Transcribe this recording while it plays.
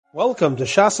Welcome to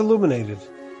Shas Illuminated.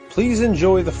 Please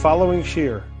enjoy the following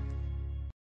shir.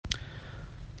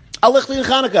 Alichlin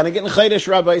Chanukah, and again, Chodesh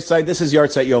Rabbi side. This is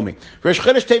Yartzeit Yomi. Rosh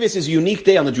Chodesh Teves is a unique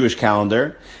day on the Jewish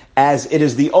calendar, as it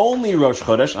is the only Rosh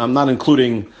Chodesh. I'm not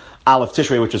including Aleph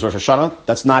Tishrei, which is Rosh Hashanah.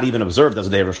 That's not even observed as a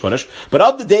day of Rosh Chodesh. But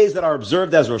of the days that are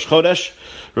observed as Rosh Chodesh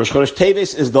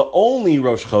Teves is the only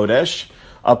Rosh Chodesh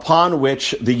upon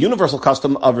which the universal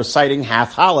custom of reciting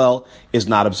half Hallel is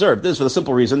not observed. This is for the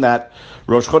simple reason that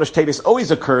Rosh Chodesh Teves always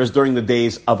occurs during the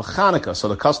days of Chanukah. So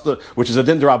the custom, which is a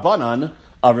din d'Rabbanan,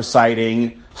 of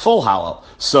reciting full Hallel.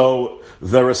 So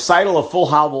the recital of full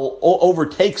Hallel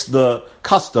overtakes the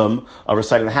custom of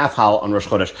reciting the half Hallel on Rosh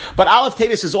Chodesh. But Aleph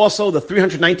Teves is also the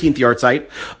 319th Yartzeit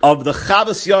of the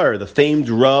Chavos Yair, the famed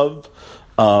Rav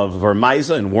of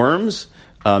Vermaisa and Worms,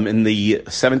 in the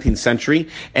 17th century.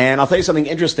 And I'll tell you something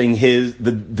interesting.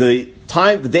 The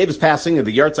day of his passing,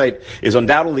 the Yartzeit, is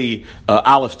undoubtedly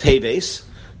Aleph Teves,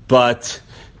 but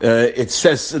it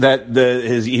says that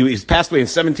he's passed away in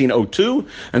 1702,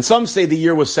 and some say the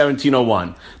year was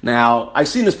 1701. Now, I've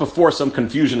seen this before, some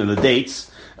confusion in the dates,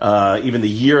 even the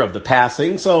year of the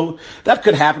passing. So that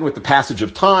could happen with the passage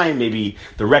of time. Maybe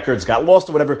the records got lost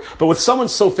or whatever. But with someone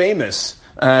so famous,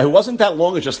 who wasn't that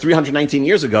long, just 319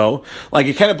 years ago, like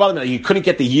it kind of bothered me. You couldn't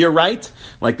get the year right,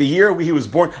 like the year he was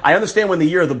born. I understand when the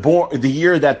year that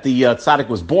the tzaddik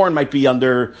was born might be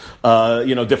under,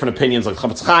 different opinions. Like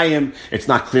Chaim, it's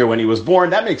not clear when he was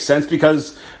born. That makes sense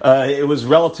because he was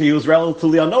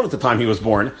relatively unknown at the time he was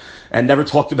born, and never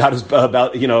talked about his birth.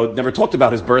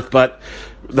 But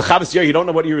the Chavos Yair, you don't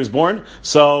know what year he was born.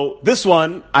 So this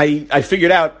one, I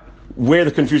figured out where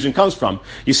the confusion comes from.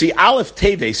 You see, Aleph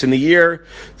Teves in the year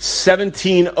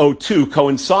 1702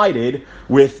 coincided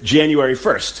with January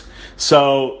 1st.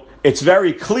 So it's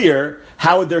very clear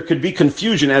how there could be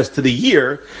confusion as to the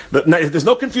year. But there's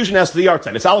no confusion as to the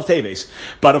Yartzeit. It's Aleph Teves.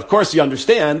 But of course you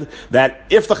understand that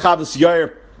if the Chavos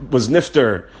Yair was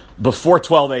nifter before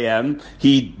 12 a.m.,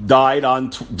 he died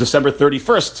on December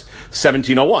 31st,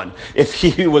 1701. If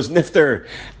he was nifter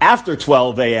after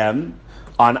 12 a.m.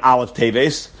 on Aleph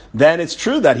Teves, then it's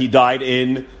true that he died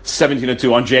in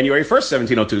 1702, on January 1st,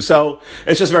 1702. So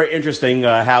it's just very interesting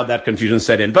how that confusion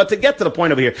set in. But to get to the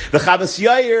point over here, the Chavos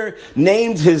Yair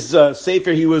named his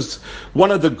sefer. He was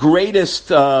one of the greatest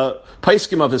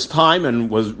paiskim of his time and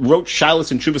wrote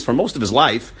Shilas and Chuvas for most of his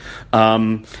life.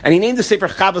 And he named the sefer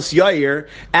Chavos Yair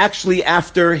actually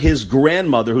after his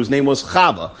grandmother, whose name was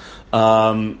Chava,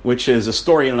 which is a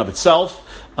story in and of itself.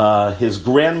 His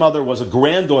grandmother was a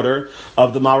granddaughter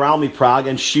of the Maharal Prague,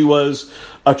 and she was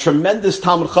a tremendous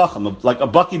Talmud Chacham, like a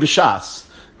Baki B'Shas.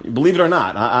 Believe it or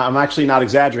not, I'm actually not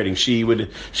exaggerating. She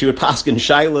would paskin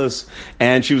Shilas,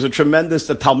 and she was a tremendous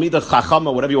Talmida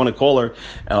Chachama, whatever you want to call her,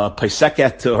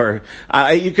 Paiseket, or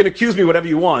you can accuse me whatever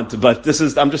you want, but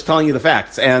I'm just telling you the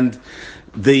facts. And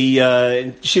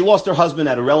she lost her husband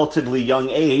at a relatively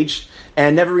young age,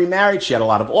 and never remarried. She had a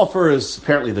lot of offers.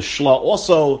 Apparently the Shla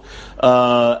also,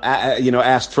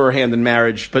 asked for her hand in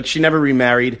marriage, but she never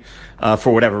remarried,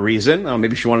 for whatever reason.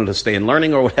 Maybe she wanted to stay in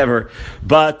learning or whatever.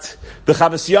 But the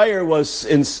Chavos Yair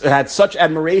had such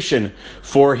admiration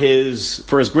for his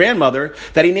grandmother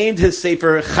that he named his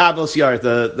sefer Chavos Yair.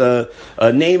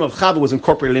 The name of Chava was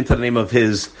incorporated into the name of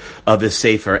his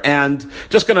sefer. And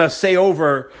just going to say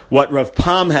over what Rav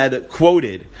Pam had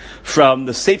quoted from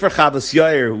the sefer Chavos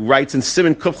Yair, who writes in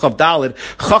Siman Kuf Chav Daled,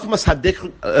 Chachmas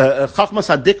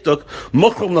hadiktuk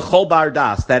muchrum l'chol bar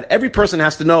das, that every person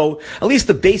has to know at least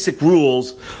the basic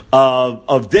rules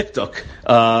of diktuk,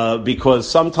 because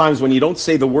sometimes when you don't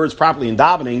say the words properly in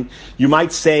davening, you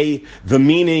might say the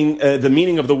meaning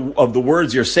of the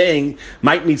words you're saying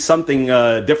might mean something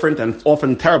different and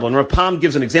often terrible. And Rav Pam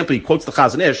gives an example. He quotes the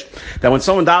Chazon Ish that when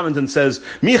someone davens and says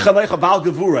Mi chalecha bal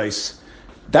gevurais,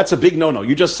 that's a big no-no.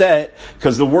 You just said,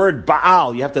 because the word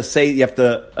Baal, you have to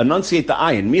enunciate the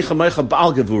ayin. Mi chalecha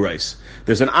bal gevurais.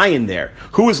 There's an ayin there.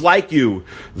 Who is like you,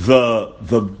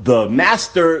 the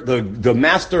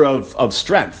master of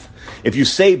strength? If you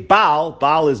say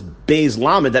Baal is Beis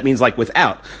Lamed, that means like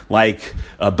without, like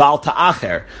Baal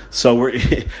Ta'acher. So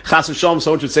Chas v'Shalom,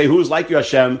 someone should say, who is like you,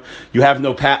 Hashem? You have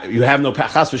no Chas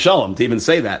v'Shalom to even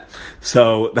say that.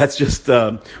 So that's just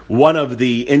one of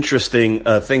the interesting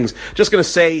things. Just going to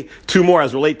say two more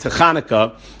as relate to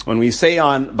Chanukah. When we say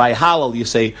by Hallel, you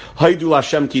say Haidu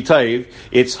Lashem Kitayv.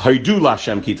 It's Haidu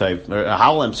Lashem Kitayv.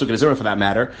 Hallel and Psukkah Zimra for that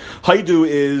matter. Haidu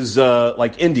is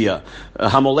like India.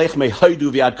 Hamolech me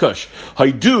haidu v'ad kush.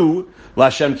 Haidu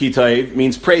Lashem Kitayv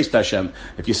means praise to Hashem.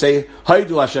 If you say Haidu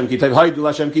Lashem Kitayv, Haidu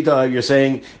Lashem Kitayv, you're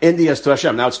saying India is to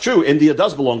Hashem. Now it's true, India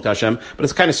does belong to Hashem, but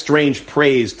it's kind of strange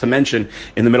praise to mention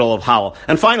in the middle of Hallel.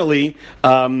 And finally,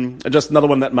 just another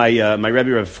one that my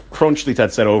Rebbe Rav Kronschlit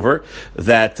had said over,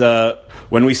 that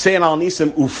when we say in Al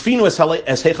Nisim, Ufinu es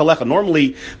heichalecha,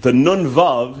 normally the Nun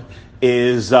Vav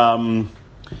is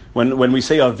when we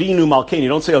say Avinu Malkeinu, you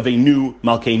don't say Avinu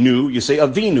Malkeinu, you say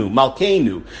Avinu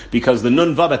Malkeinu, because the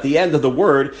Nun Vav at the end of the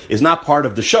word is not part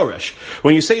of the Shoresh.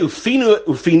 When you say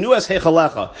Ufinu es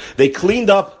heichalecha, they cleaned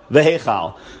up the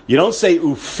Heichal. You don't say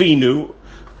Ufinu.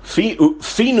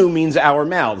 Finu means our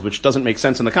mouths, which doesn't make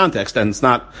sense in the context, and it's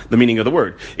not the meaning of the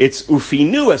word. It's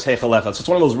ufinu es heichalecha. So it's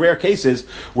one of those rare cases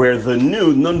where the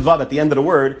nun vav at the end of the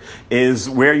word is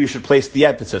where you should place the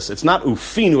emphasis. It's not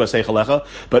ufinu es heichalecha,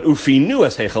 but ufinu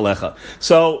es heichalecha.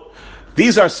 So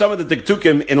these are some of the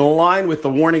diktukim in line with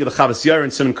the warning of the Chavos Yair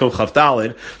and Siman Kov Chav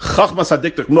Daled. Chachmas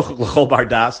hadiktuk nuchuk l'chol bar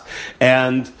das,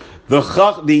 and the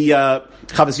Chavos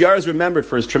Yair is remembered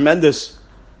for his tremendous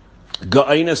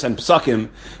Ga'inus and Psakim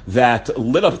that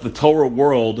lit up the Torah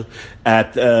world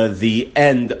at the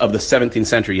end of the 17th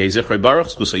century. Yezichrei Baruch,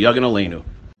 Zchus HaYagen Aleinu.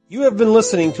 You have been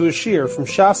listening to a shiur from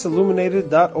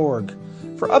shasilluminated.org.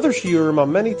 For other shiurim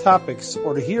on many topics,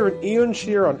 or to hear an Iyun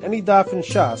shiur on any daf in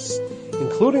Shas,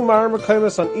 including Ma'ar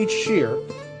Mekaymas on each shiur,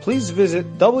 please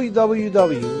visit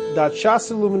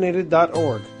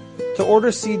www.shasilluminated.org. To order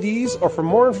CDs or for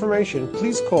more information,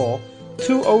 please call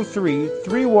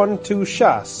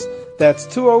 203-312-SHAS. That's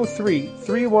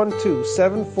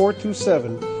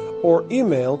 203-312-7427, or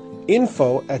email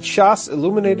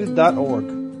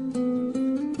info@shasilluminated.org.